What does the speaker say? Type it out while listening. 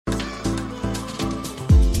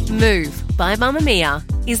Move by Mamma Mia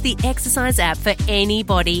is the exercise app for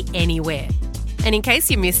anybody, anywhere. And in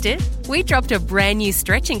case you missed it, we dropped a brand new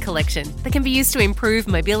stretching collection that can be used to improve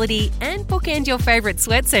mobility and bookend your favourite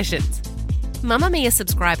sweat sessions. Mamma Mia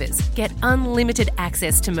subscribers get unlimited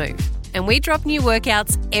access to Move, and we drop new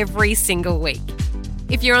workouts every single week.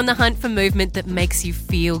 If you're on the hunt for movement that makes you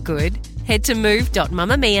feel good, head to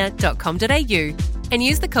move.mamamia.com.au and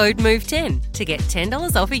use the code MOVE10 to get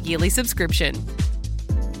 $10 off a yearly subscription.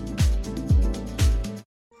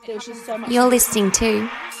 You're listening to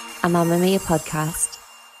a Mamma Mia podcast.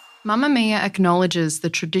 Mamma Mia acknowledges the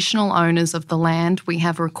traditional owners of the land we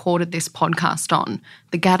have recorded this podcast on,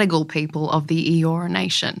 the Gadigal people of the Eora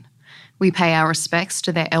Nation. We pay our respects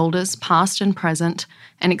to their elders, past and present,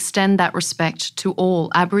 and extend that respect to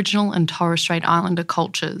all Aboriginal and Torres Strait Islander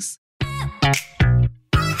cultures.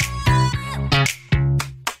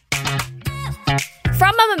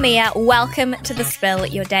 From Mamma Mia, welcome to The Spill,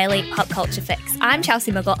 your daily pop culture fix. I'm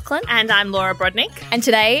Chelsea McLaughlin. And I'm Laura Brodnick. And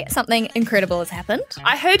today, something incredible has happened.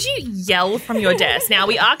 I heard you yell from your desk. Now,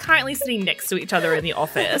 we are currently sitting next to each other in the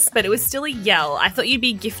office, but it was still a yell. I thought you'd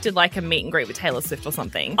be gifted like a meet and greet with Taylor Swift or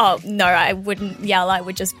something. Oh, no, I wouldn't yell. I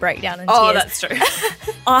would just break down in tears. Oh, that's true.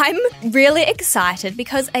 I'm really excited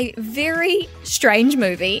because a very strange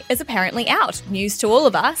movie is apparently out. News to all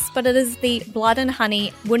of us, but it is the Blood and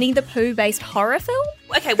Honey Winnie the Pooh-based horror film.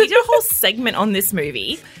 Okay, we did a whole segment on this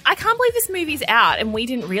movie. I can't believe this movie's out and we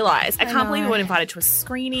didn't realise. I can't believe we weren't invited to a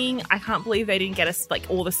screening. I can't believe they didn't get us, like,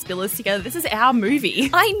 all the spillers together. This is our movie.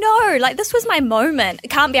 I know. Like, this was my moment. It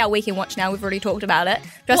can't be our weekend watch now. We've already talked about it.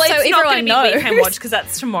 Just well, so it's everyone not going to knows. be weekend watch because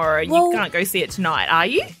that's tomorrow and you can't go see it tonight, are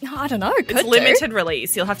you? I don't know. It's limited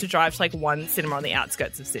release. You'll have to drive to, like, one cinema on the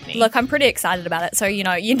outskirts of Sydney. Look, I'm pretty excited about it. So, you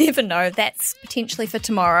know, you never know. That's potentially for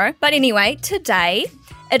tomorrow. But anyway, today,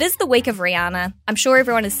 it is the week of Rihanna. I'm sure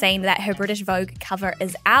everyone has seen that her British Vogue cover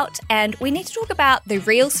is out, and we need to talk about the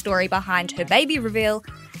real story behind her baby reveal,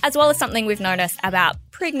 as well as something we've noticed about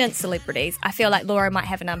pregnant celebrities. I feel like Laura might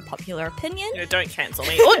have an unpopular opinion. No, don't cancel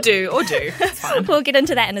me. Or do. It's fine. We'll get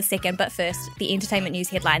into that in a second, but first, the entertainment news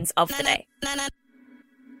headlines of the day.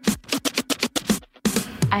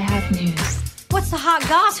 I have news. What's the hot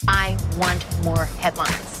gossip? I want more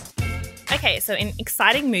headlines. Okay, so in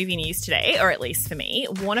exciting movie news today, or at least for me,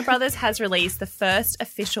 Warner Brothers has released the first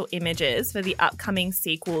official images for the upcoming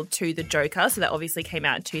sequel to The Joker. So that obviously came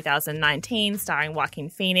out in 2019, starring Joaquin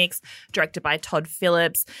Phoenix, directed by Todd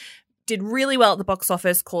Phillips. Did really well at the box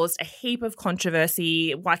office, caused a heap of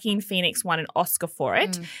controversy. Joaquin Phoenix won an Oscar for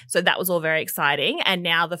it. So that was all very exciting. And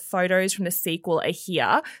now the photos from the sequel are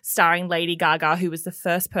here, starring Lady Gaga, who was the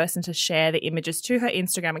first person to share the images to her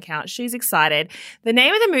Instagram account. She's excited. The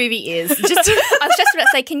name of the movie is just... I was just about to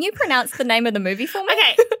say, can you pronounce the name of the movie for me?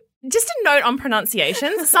 Okay. Just a note on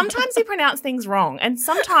pronunciations. Sometimes you pronounce things wrong, and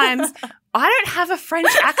sometimes I don't have a French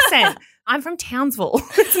accent. I'm from Townsville.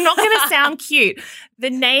 It's not going to sound cute.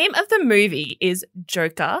 The name of the movie is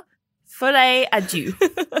Joker, Folie à Dieu.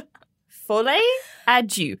 Folie à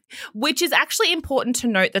Dieu, which is actually important to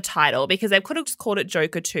note the title because they could have just called it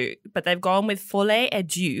Joker 2, but they've gone with Folie à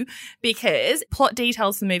Dieu because plot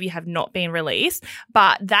details for the movie have not been released,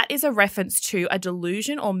 but that is a reference to a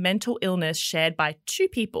delusion or mental illness shared by two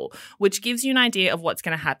people, which gives you an idea of what's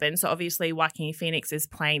going to happen. So obviously Joaquin Phoenix is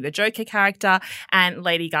playing the Joker character and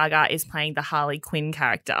Lady Gaga is playing the Harley Quinn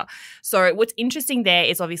character. So what's interesting there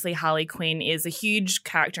is obviously Harley Quinn is a huge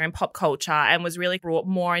character in pop culture and was really brought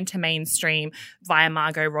more into mainstream via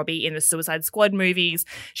Margot Robbie in the Suicide Squad movies.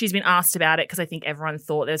 She's been asked about it because I think everyone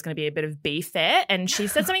thought there was going to be a bit of beef there. And she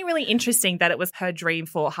said something really interesting, that it was her dream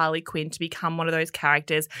for Harley Quinn to become one of those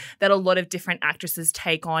characters that a lot of different actresses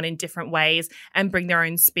take on in different ways and bring their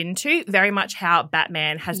own spin to. Very much how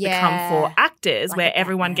Batman has become for actors, like where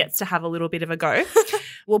everyone gets to have a little bit of a go.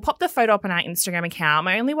 We'll pop the photo up on our Instagram account.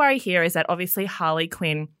 My only worry here is that obviously Harley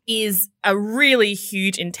Quinn is a really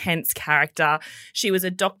huge, intense character. She was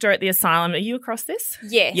a doctor at the asylum. Are you across this?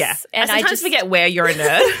 Yes. Yeah. And I sometimes forget where you're a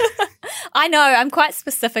nerd. I know, I'm quite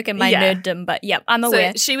specific in my nerddom, but yep, I'm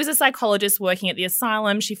aware. So she was a psychologist working at the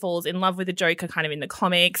asylum. She falls in love with the Joker kind of in the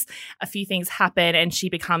comics. A few things happen and she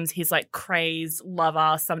becomes his like crazed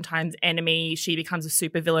lover, sometimes enemy. She becomes a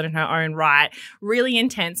supervillain in her own right. Really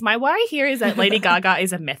intense. My worry here is that Lady Gaga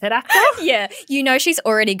is a method actor. Yeah, you know she's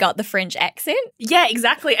already got the French accent. Yeah,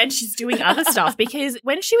 exactly. And she's doing other stuff because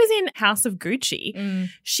when she was in House of Gucci,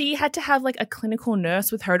 she had to have like a clinical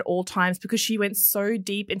nurse with her at all times because she went so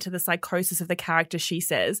deep into the psychosis psychosis of the character, she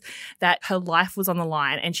says that her life was on the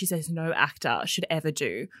line and she says no actor should ever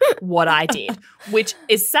do what I did, which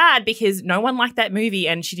is sad because no one liked that movie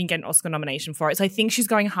and she didn't get an Oscar nomination for it. So I think she's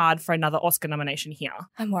going hard for another Oscar nomination here.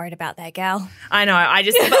 I'm worried about that gal. I know.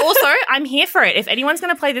 But also I'm here for it. If anyone's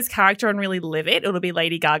going to play this character and really live it, it'll be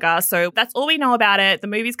Lady Gaga. So that's all we know about it. The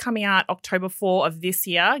movie's coming out October 4 of this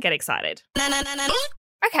year. Get excited.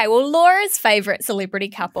 Okay, well, Laura's favourite celebrity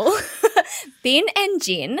couple, Ben and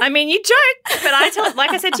Jen. I mean, you joke, but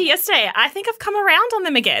like I said to you yesterday, I think I've come around on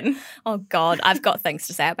them again. Oh, God, I've got things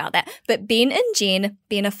to say about that. But Ben and Jen,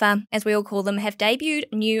 Benifer, as we all call them, have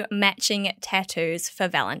debuted new matching tattoos for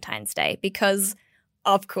Valentine's Day because,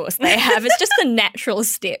 of course, they have. It's just the natural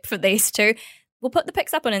step for these two. We'll put the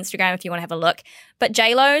pics up on Instagram if you want to have a look. But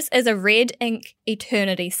JLo's is a red ink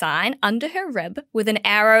eternity sign under her rib with an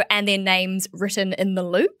arrow and their names written in the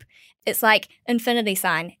loop. It's like infinity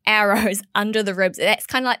sign, arrows under the ribs. That's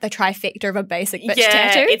kind of like the trifecta of a basic bitch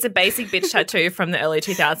tattoo. It's a basic bitch tattoo from the early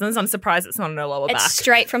 2000s. I'm surprised it's not on her lower back. It's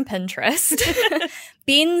straight from Pinterest.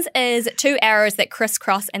 Ben's is 2 arrows that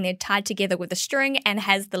crisscross and they're tied together with a string and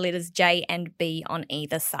has the letters J and B on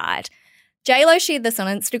either side. JLo shared this on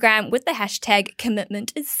Instagram with the hashtag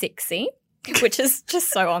commitment is sexy, which is just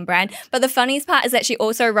so on brand. But the funniest part is that she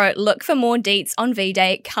also wrote, look for more deets on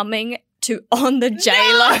V-Day coming to On the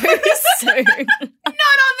JLo soon. Not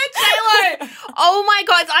on the JLo. Oh my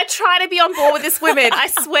God. I try to be on board with this woman. I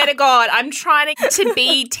swear to God. I'm trying to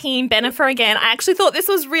be Team Benifer again. I actually thought this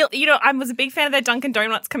was real. You know, I was a big fan of their Dunkin'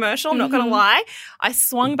 Donuts commercial. I'm not going to lie. I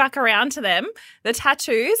swung back around to them. The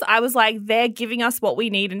tattoos, I was like, they're giving us what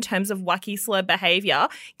we need in terms of wacky celeb behavior.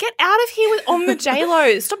 Get out of here with On the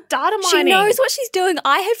JLo. Stop data mining. She knows what she's doing.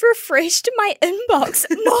 I have refreshed my inbox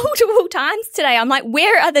multiple times today. I'm like,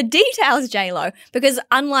 where are the details, JLo? Because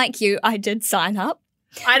unlike you, I did sign up.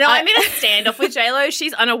 I know. I'm in a standoff with JLo.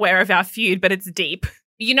 She's unaware of our feud, but it's deep.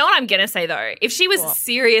 You know what I'm going to say, though? If she was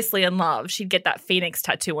seriously in love, she'd get that phoenix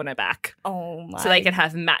tattoo on her back. Oh, my So they could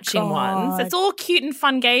have matching God. ones. It's all cute and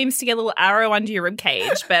fun games to get a little arrow under your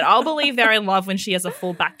ribcage, but I'll believe they're in love when she has a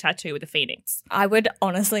full back tattoo with a phoenix. I would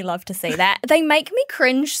honestly love to see that. They make me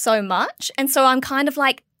cringe so much, and so I'm kind of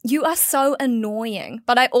like, you are so annoying.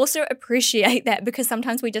 But I also appreciate that because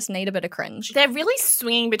sometimes we just need a bit of cringe. They're really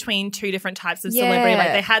swinging between two different types of celebrity.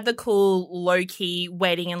 Like they had the cool low-key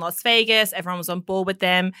wedding in Las Vegas. Everyone was on board with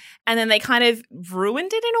them. And then they kind of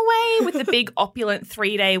ruined it in a way with the big opulent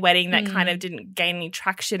 3-day wedding that kind of didn't gain any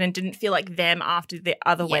traction and didn't feel like them after the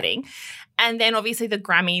other wedding. And then obviously the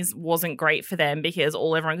Grammys wasn't great for them because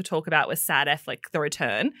all everyone could talk about was Sad Affleck, The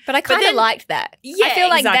Return. But I kind of liked that. Yeah, I feel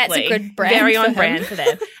like exactly. that's a good brand. Very for on him. brand for them.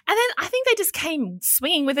 And then I think they just came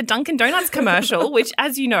swinging with a Dunkin' Donuts commercial, which,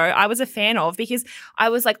 as you know, I was a fan of because I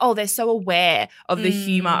was like, oh, they're so aware of the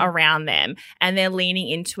humor around them and they're leaning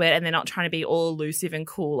into it and they're not trying to be all elusive and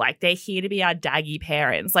cool. Like they're here to be our daggy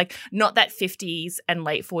parents. Like not that 50s and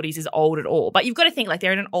late 40s is old at all, but you've got to think like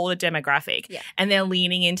they're in an older demographic and they're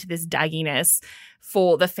leaning into this dagginess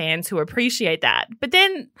for the fans who appreciate that. But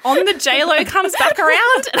then On the JLo comes back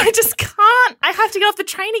around and I just can't. I have to get off the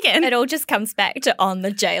train again. It all just comes back to On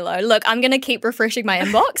the JLo. Look, I'm going to keep refreshing my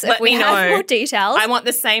inbox if we me have know. more details. I want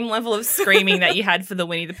the same level of screaming that you had for the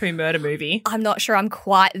Winnie the Pooh murder movie. I'm not sure I'm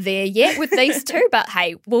quite there yet with these two, but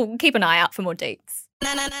hey, we'll keep an eye out for more deets.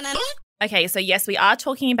 Okay, so yes, we are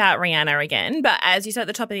talking about Rihanna again, but as you said at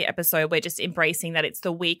the top of the episode, we're just embracing that it's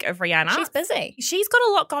the week of Rihanna. She's busy. She's got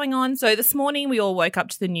a lot going on. So this morning we all woke up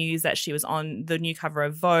to the news that she was on the new cover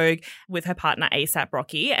of Vogue with her partner ASAP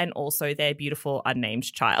Rocky and also their beautiful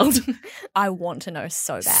unnamed child. I want to know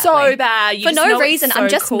so badly. So bad. You For just no know it's reason. so I'm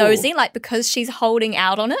just cool. nosy, like because she's holding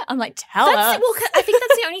out on it. I'm like, tell us. Well, I think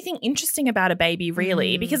that's the only thing interesting about a baby,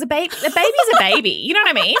 really, because a baby's a baby. You know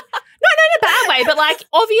what I mean? Not in a bad way, but like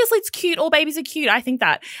obviously it's cute. All babies are cute. I think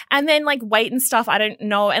that. And then like weight and stuff, I don't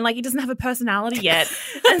know. And like he doesn't have a personality yet.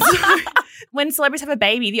 And so when celebrities have a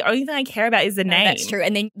baby, the only thing I care about is the name. That's true.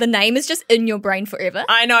 And then the name is just in your brain forever.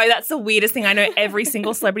 I know. That's the weirdest thing. I know every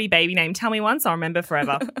single celebrity baby name. Tell me once, I'll remember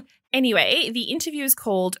forever. Anyway, the interview is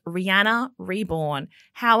called Rihanna Reborn,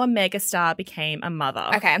 How a Megastar Became a Mother.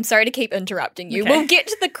 Okay, I'm sorry to keep interrupting you. Okay. We'll get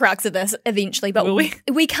to the crux of this eventually, but Will we?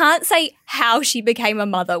 we can't say how she became a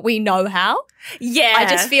mother. We know how. Yeah. I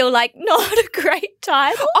just feel like not a great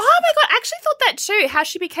title. Oh my God, I actually thought that too. How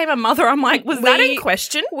she became a mother. I'm like, was that in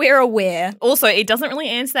question? We're aware. Also, it doesn't really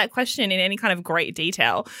answer that question in any kind of great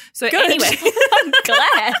detail. So Good. anyway. I'm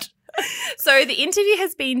glad. So the interview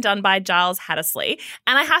has been done by Giles Hattersley.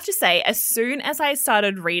 And I have to say, as soon as I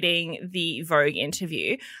started reading the Vogue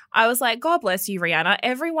interview, I was like, God bless you, Rihanna.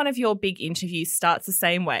 Every one of your big interviews starts the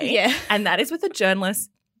same way. Yeah. And that is with a journalist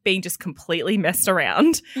being just completely messed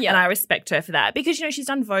around. And I respect her for that because, she's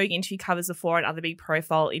done Vogue interview covers before and other big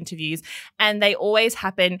profile interviews, and they always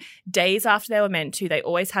happen days after they were meant to. They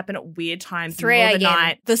always happen at weird times, 3 middle of the a.m.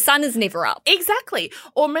 night. The sun is never up. Exactly.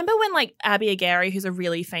 Or remember when Abby Agheri, who's a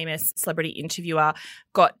really famous celebrity interviewer,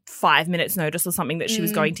 got 5 minutes notice or something that she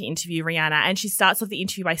was going to interview Rihanna, and she starts off the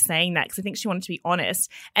interview by saying that because I think she wanted to be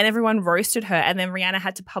honest, and everyone roasted her, and then Rihanna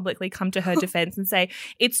had to publicly come to her defense and say,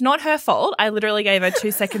 it's not her fault. I literally gave her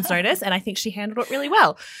 2 seconds notice, and I think she handled it really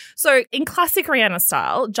well. So in classic Rihanna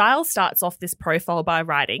style, Giles starts off this profile by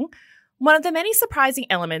writing, one of the many surprising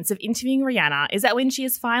elements of interviewing Rihanna is that when she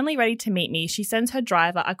is finally ready to meet me, she sends her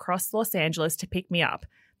driver across Los Angeles to pick me up.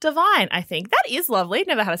 Divine, I think. That is lovely.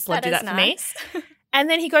 Never had a celeb do that for me. And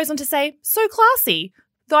then he goes on to say, so classy.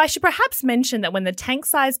 Though I should perhaps mention that when the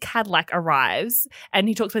tank-sized Cadillac arrives, and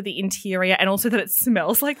he talks about the interior and also that it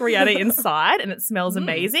smells like Rihanna inside and it smells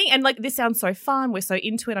amazing. And this sounds so fun. We're so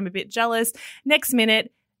into it. I'm a bit jealous. Next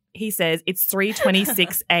minute, he says it's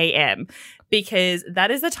 3:26 a.m. because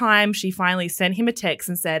that is the time she finally sent him a text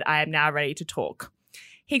and said, I am now ready to talk.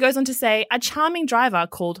 He goes on to say, a charming driver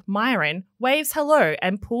called Myron waves hello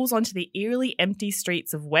and pulls onto the eerily empty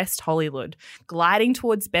streets of West Hollywood, gliding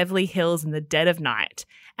towards Beverly Hills in the dead of night.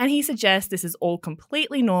 And he suggests this is all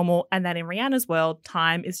completely normal and that in Rihanna's world,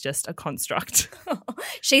 time is just a construct.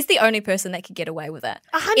 She's the only person that could get away with it.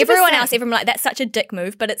 100%. Everyone that's such a dick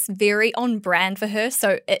move, but it's very on brand for her.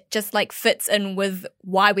 So it just fits in with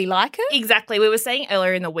why we like her. Exactly. We were saying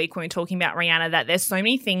earlier in the week when we were talking about Rihanna that there's so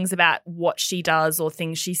many things about what she does or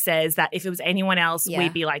things she says that if it was anyone else,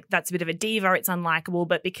 we'd be like, that's a bit of a diva, it's unlikable.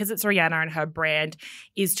 But because it's Rihanna and her brand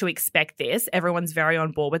is to expect this, everyone's very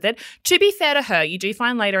on board with it. To be fair to her, you do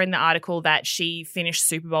find later in the article that she finished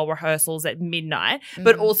Super Bowl rehearsals at midnight,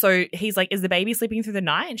 but also he's like, is the baby sleeping through the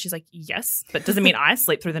night? And she's like, yes, but doesn't mean I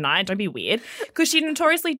sleep through the night. Don't be weird. Because she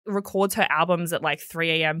notoriously records her albums at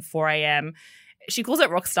 3 a.m., 4 a.m., she calls it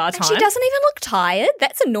rock star time. And she doesn't even look tired.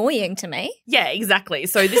 That's annoying to me. Yeah, exactly.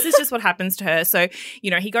 So this is just what happens to her. So,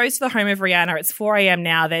 he goes to the home of Rihanna. It's 4 a.m.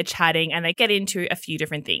 now. They're chatting and they get into a few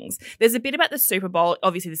different things. There's a bit about the Super Bowl.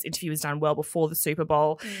 Obviously, this interview was done well before the Super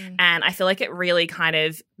Bowl. And I feel like it really kind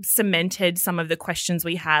of cemented some of the questions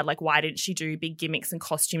we had, like why didn't she do big gimmicks and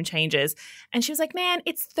costume changes? And she was like, man,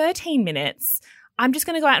 it's 13 minutes. I'm just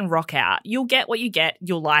going to go out and rock out. You'll get what you get.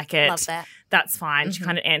 You'll like it. Love that. That's fine. She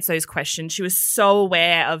kind of answered those questions. She was so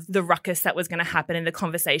aware of the ruckus that was going to happen in the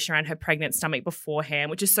conversation around her pregnant stomach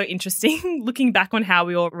beforehand, which is so interesting looking back on how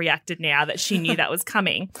we all reacted now that she knew that was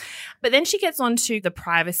coming. But then she gets on to the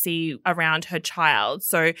privacy around her child.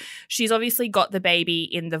 So she's obviously got the baby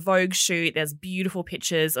in the Vogue shoot. There's beautiful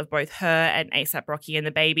pictures of both her and A$AP Rocky and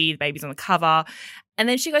the baby. The baby's on the cover. And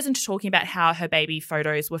then she goes into talking about how her baby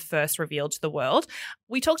photos were first revealed to the world.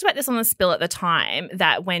 We talked about this on the spill at the time,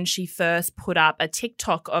 that when she first put up a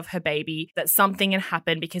TikTok of her baby, that something had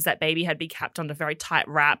happened because that baby had been kept under very tight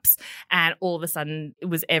wraps and all of a sudden it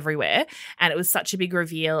was everywhere. And it was such a big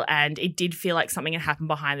reveal and it did feel like something had happened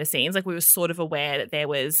behind the scenes. We were sort of aware that there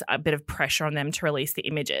was a bit of pressure on them to release the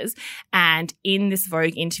images. And in this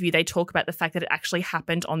Vogue interview, they talk about the fact that it actually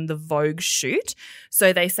happened on the Vogue shoot.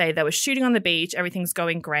 So they say they were shooting on the beach, everything's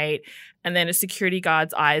going great, and then a security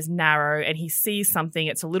guard's eyes narrow and he sees something.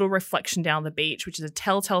 It's a little reflection down the beach, which is a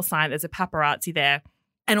telltale sign there's a paparazzi there.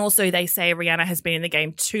 And also they say Rihanna has been in the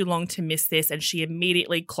game too long to miss this, and she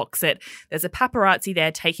immediately clocks it. There's a paparazzi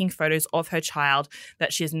there taking photos of her child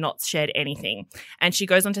that she has not shared anything. And she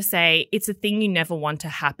goes on to say, it's a thing you never want to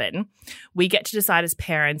happen. We get to decide as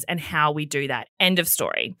parents and how we do that. End of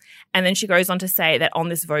story. And then she goes on to say that on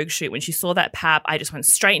this Vogue shoot, when she saw that pap, I just went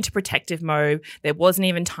straight into protective mode. There wasn't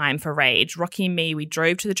even time for rage. Rocky and me, we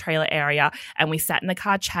drove to the trailer area and we sat in the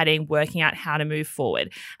car chatting, working out how to move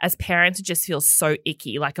forward. As parents, it just feels so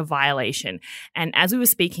icky, like a violation. And as we were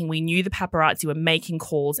speaking, we knew the paparazzi were making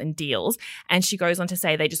calls and deals. And she goes on to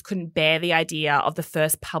say they just couldn't bear the idea of the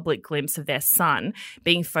first public glimpse of their son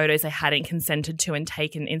being photos they hadn't consented to and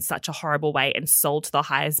taken in such a horrible way and sold to the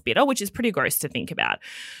highest bidder, which is pretty gross to think about.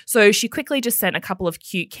 So she quickly just sent a couple of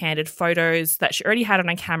cute, candid photos that she already had on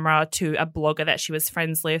her camera to a blogger that she was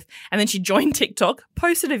friends with. And then she joined TikTok,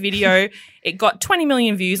 posted a video. It got 20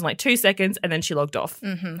 million views in 2 seconds, and then she logged off.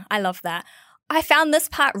 I love that. I found this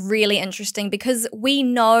part really interesting because we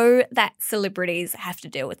know that celebrities have to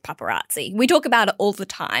deal with paparazzi. We talk about it all the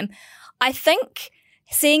time. I think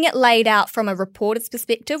seeing it laid out from a reporter's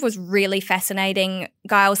perspective was really fascinating.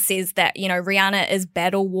 Giles says that, Rihanna is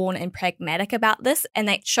battle-worn and pragmatic about this, and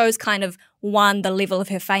that shows kind of, one, the level of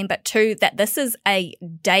her fame, but two, that this is a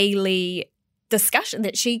daily discussion,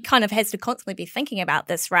 that she kind of has to constantly be thinking about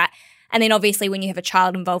this, right? And then obviously when you have a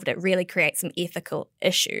child involved, it really creates some ethical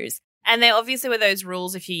issues. And there obviously were those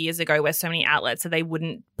rules a few years ago where so many outlets, so they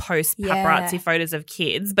wouldn't post paparazzi photos of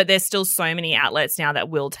kids, but there's still so many outlets now that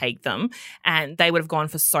will take them, and they would have gone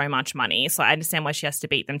for so much money. So I understand why she has to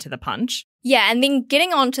beat them to the punch. Yeah, and then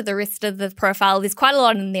getting on to the rest of the profile, there's quite a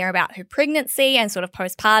lot in there about her pregnancy and sort of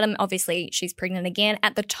postpartum. Obviously, she's pregnant again.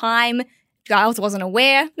 At the time, Giles wasn't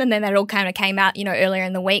aware, and then that all kind of came out, earlier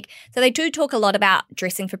in the week. So they do talk a lot about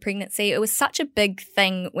dressing for pregnancy. It was such a big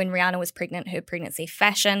thing when Rihanna was pregnant, her pregnancy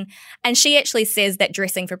fashion. And she actually says that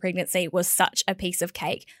dressing for pregnancy was such a piece of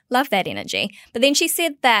cake. Love that energy. But then she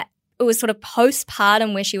said that it was sort of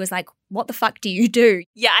postpartum where she was like, what the fuck do you do?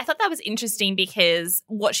 Yeah, I thought that was interesting because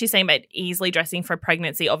what she's saying about easily dressing for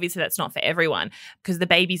pregnancy, obviously that's not for everyone because the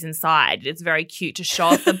baby's inside. It's very cute to show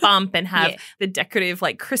off the bump and have the decorative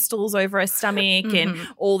like crystals over her stomach and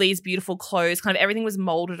all these beautiful clothes. Kind of everything was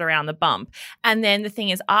molded around the bump. And then the thing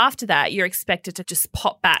is after that, you're expected to just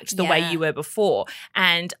pop back to the way you were before.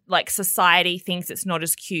 And like society thinks it's not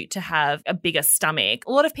as cute to have a bigger stomach.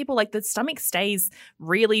 A lot of people like the stomach stays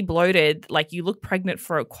really bloated. Like you look pregnant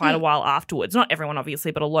for quite a while afterwards. Not everyone, obviously,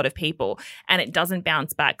 but a lot of people. And it doesn't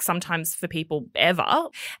bounce back sometimes for people ever.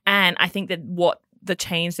 And I think that what the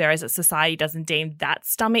change there is that society doesn't deem that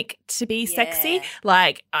stomach to be sexy.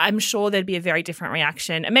 Like, I'm sure there'd be a very different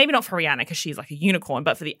reaction. And maybe not for Rihanna because she's like a unicorn,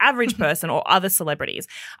 but for the average person or other celebrities,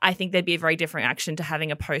 I think there'd be a very different reaction to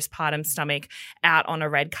having a postpartum stomach out on a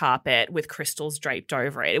red carpet with crystals draped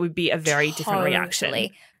over it. It would be a very different reaction.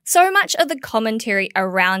 So much of the commentary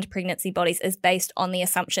around pregnancy bodies is based on the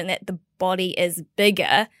assumption that the body is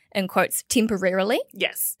bigger, in quotes, temporarily.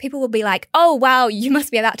 Yes. People will be like, oh, wow, you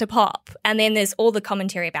must be about to pop. And then there's all the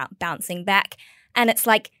commentary about bouncing back. And it's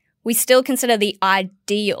like we still consider the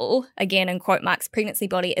ideal, again, in quote marks, pregnancy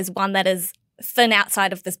body is one that is thin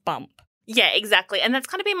outside of this bump. Yeah, exactly. And that's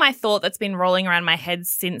kind of been my thought that's been rolling around my head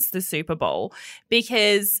since the Super Bowl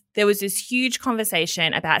because there was this huge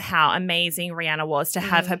conversation about how amazing Rihanna was to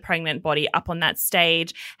have her pregnant body up on that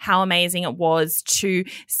stage, how amazing it was to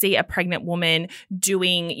see a pregnant woman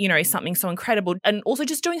doing, something so incredible and also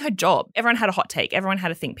just doing her job. Everyone had a hot take. Everyone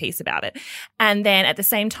had a think piece about it. And then at the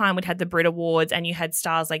same time, we'd had the Brit Awards and you had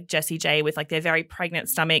stars like Jessie J with like their very pregnant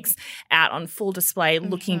stomachs out on full display,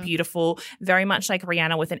 looking beautiful, very much like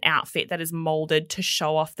Rihanna with an outfit that is molded to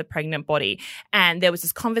show off the pregnant body. And there was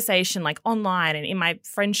this conversation like online and in my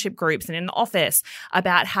friendship groups and in the office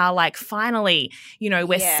about how like finally,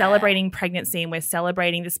 we're celebrating pregnancy and we're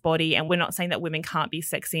celebrating this body and we're not saying that women can't be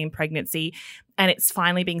sexy in pregnancy and it's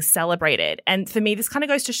finally being celebrated. And for me, this kind of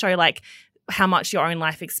goes to show like how much your own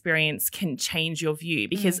life experience can change your view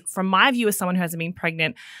because from my view as someone who hasn't been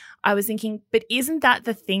pregnant, I was thinking, but isn't that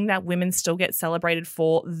the thing that women still get celebrated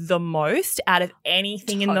for the most out of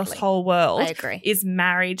anything in this whole world? I agree. Is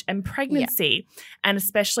marriage and pregnancy, and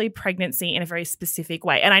especially pregnancy in a very specific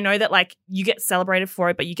way. And I know that like you get celebrated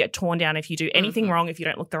for it, but you get torn down if you do anything wrong, if you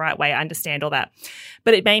don't look the right way. I understand all that.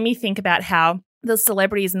 But it made me think about how the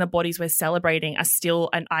celebrities and the bodies we're celebrating are still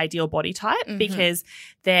an ideal body type because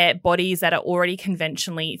they're bodies that are already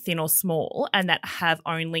conventionally thin or small and that have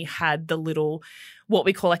only had the little what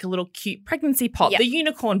we call like a little cute pregnancy pop, the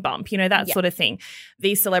unicorn bump, that sort of thing.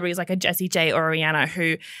 These celebrities like a Jessie J or a Rihanna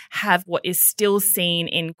who have what is still seen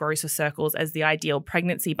in grosser circles as the ideal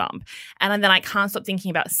pregnancy bump. And then I can't stop thinking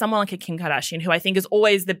about someone like a Kim Kardashian who I think is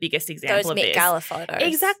always the biggest example of this. Those Met Gala photos.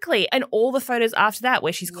 Exactly. And all the photos after that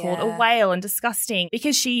where she's called a whale and disgusting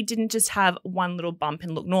because she didn't just have one little bump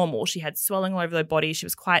and look normal. She had swelling all over her body. She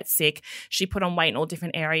was quite sick. She put on weight in all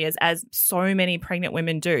different areas as so many pregnant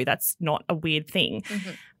women do. That's not a weird thing.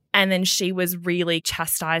 And then she was really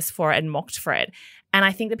chastised for it and mocked for it. And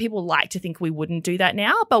I think that people like to think we wouldn't do that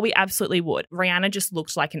now, but we absolutely would. Rihanna just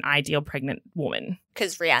looked like an ideal pregnant woman.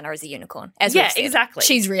 Because Rihanna is a unicorn. As we've said. Exactly.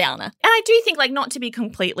 She's Rihanna. And I do think like not to be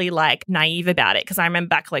completely like naive about it because I remember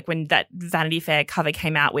back like when that Vanity Fair cover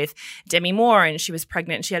came out with Demi Moore and she was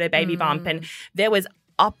pregnant and she had a baby bump and there was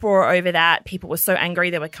uproar over that. People were so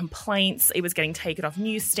angry. There were complaints. It was getting taken off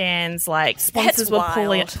newsstands. Like sponsors were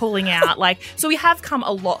pulling out. Like so we have come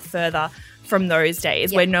a lot further from those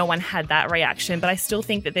days where no one had that reaction. But I still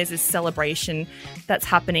think that there's this celebration that's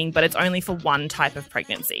happening, but it's only for one type of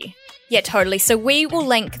pregnancy. Yeah, totally. So we will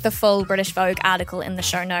link the full British Vogue article in the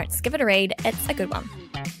show notes. Give it a read. It's a good one.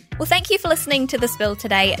 Well, thank you for listening to The Spill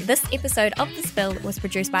today. This episode of The Spill was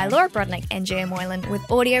produced by Laura Brodnick and Gia Moylan with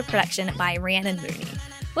audio production by Rhiannon Mooney.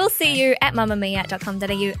 We'll see you at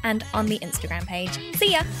mamamia.com.au and on the Instagram page.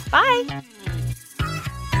 See ya. Bye.